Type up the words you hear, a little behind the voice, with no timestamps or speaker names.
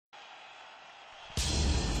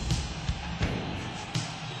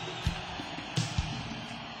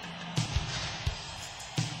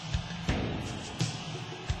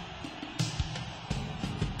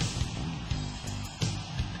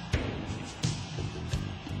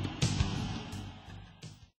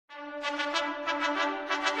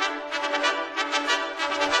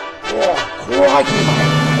Crikey,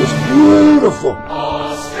 mate. It's beautiful.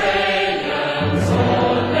 Australians,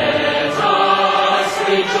 oh, let us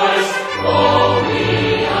rejoice. Oh,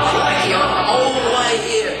 we are. Crikey, I'm all the way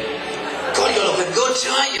here. God, you're looking good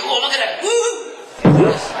too, aren't you? Oh, look at that. Woo!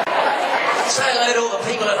 Yes. Say hello to all the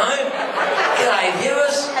people at home. G'day,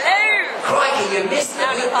 viewers. Hello. Crikey, you missed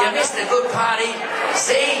a good party.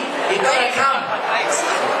 See, you've got to come.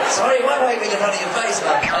 Sorry, why won't we get out of your face,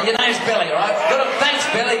 mate? Oh, your name's Billy, right? Good. Thanks,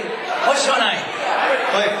 Billy. What's your name?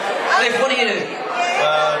 Cliff. Cliff, what do you do?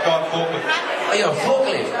 Drive forklift. Oh, you're a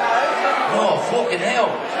forklift? Oh, fork in hell.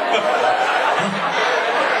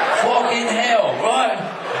 Fork in hell, right?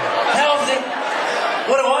 How's it?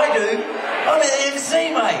 What do I do? I'm an MC,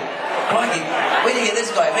 mate. Crikey, where do you get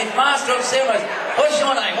this guy? I mean, Master of Ceremonies. What's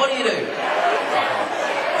your name? What do you do?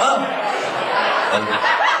 Huh?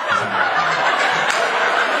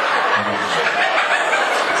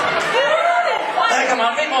 Hey, come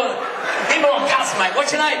on, people on gas, mate.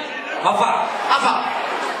 What's your name? Arthur.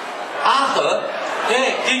 Arthur?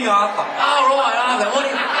 Yeah, King Arthur. Oh, right, Arthur. What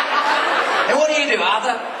do you do,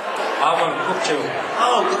 Arthur? I'm a cook too.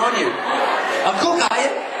 Oh, good on you. A cook, are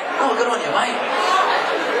you? Oh, good on you, mate.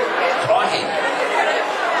 Crikey.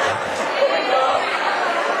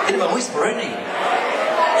 Bit of a whisper, isn't he?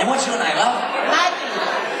 And what's your name, love? Maggie.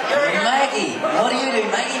 Maggie. What do you do,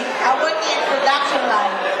 Maggie? I work in production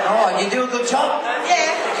line. Oh, you do a good job? Yeah.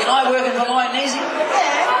 You like working for Lion Easy?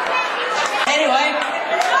 Yeah. Anyway,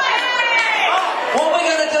 what we're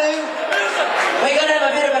going to do, we're going to have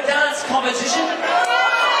a bit of a dance competition.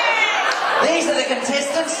 These are the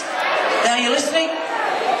contestants. Now, you're listening?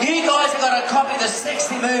 You guys have got to copy the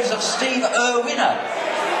sexy moves of Steve Irwiner.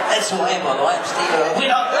 That's who I am, by the way. I'm Steve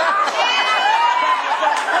Irwiner.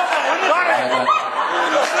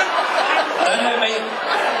 Don't hurt me.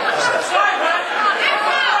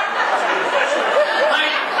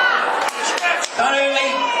 Don't hurt me.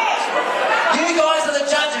 You guys are the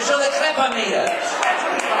judges. You're the clap-o-meter.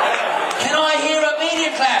 Can I hear a media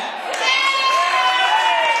clap?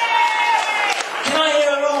 Can I hear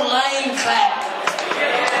a real lame clap?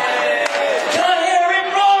 Can I hear a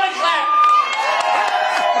rip roaring clap?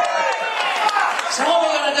 So what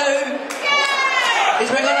we're going to do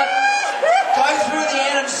is we're going to go through the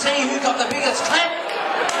end and see who got the biggest clap,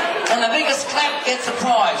 and the biggest clap gets a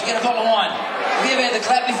prize. You get a bottle of wine. Have you ever had the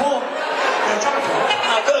clap before?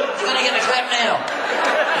 Oh, good. You're going to get the clap now.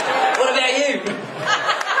 What about you?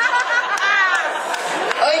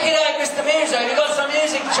 Okay, Mr. Muso, you've got some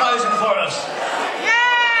music chosen for us.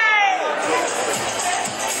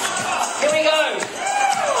 Here we go.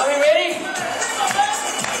 Are we ready? You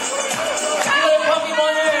got to copy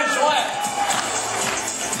my moves, right?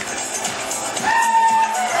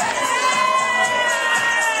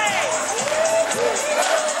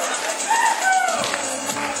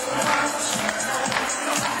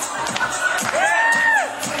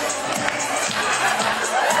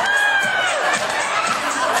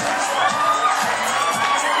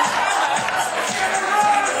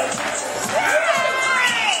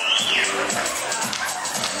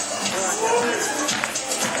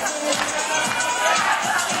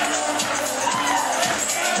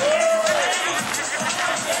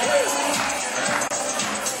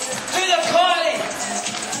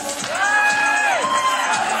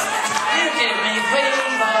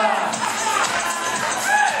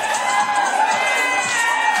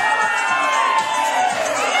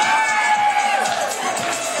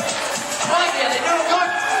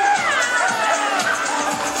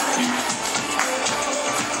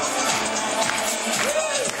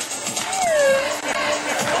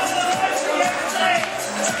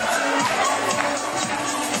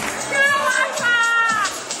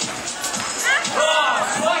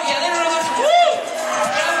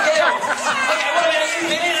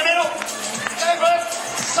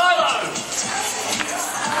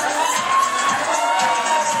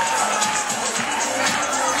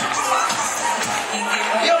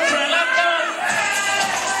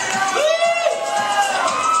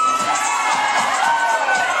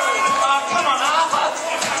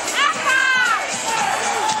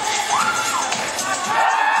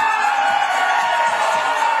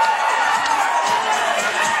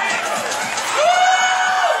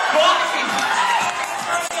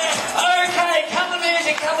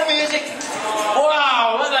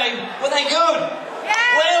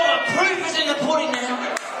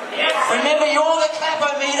 Remember, you're the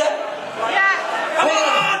clap-o-meter.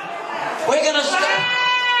 Yeah. We're gonna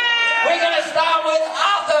start with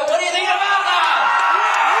Arthur. What do you think of Arthur?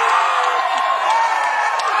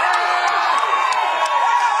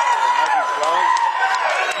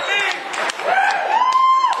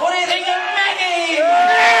 What do you think of Maggie?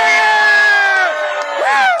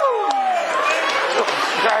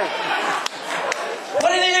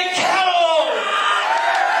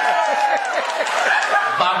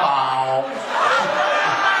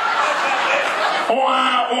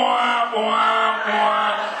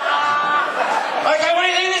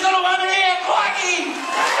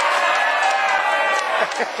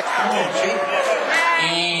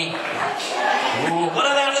 What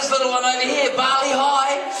about this little one over here, Barley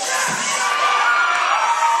High?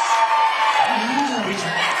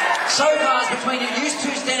 So far it's between you. You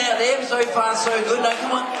two stand out there. So far so good. No,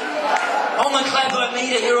 come on. On the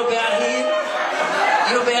clapometer, you're about here.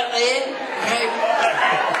 You're about there. Okay.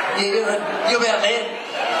 Yeah, you're about there.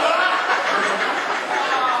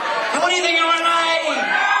 And what do you think of Renee?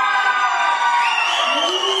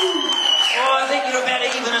 Oh, I think you're about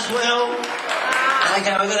even as well.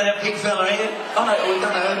 Okay, we've got that big fella here. Oh no, we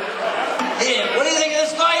don't know. Here, what do you think of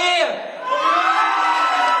this guy here?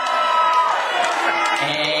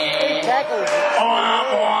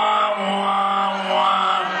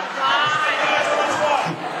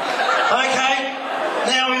 Okay,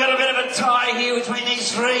 now we've got a bit of a tie here between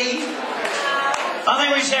these three. I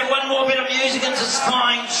think we should have one more bit of music and just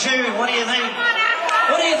fine tune. What do you think?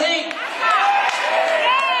 What do you think?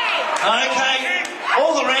 Okay,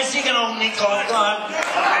 all the rest you can all nick off. Go on.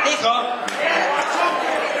 Nick off.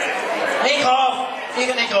 Nick off. You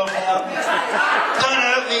can nick off now. Don't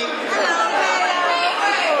hurt me.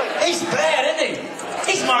 He's bad, isn't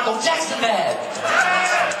he? He's Michael Jackson bad.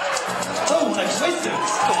 Oh, no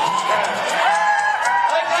twisters.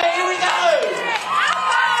 Okay, here we go.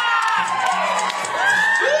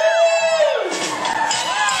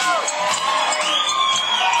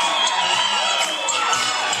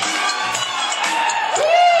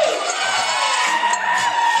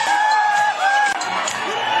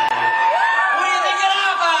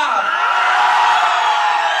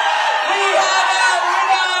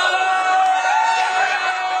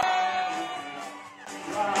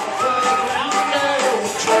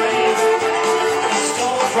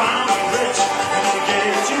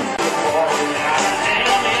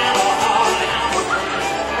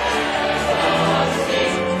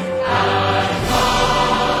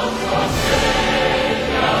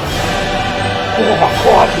 Oh, my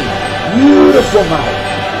God, beautiful, mate.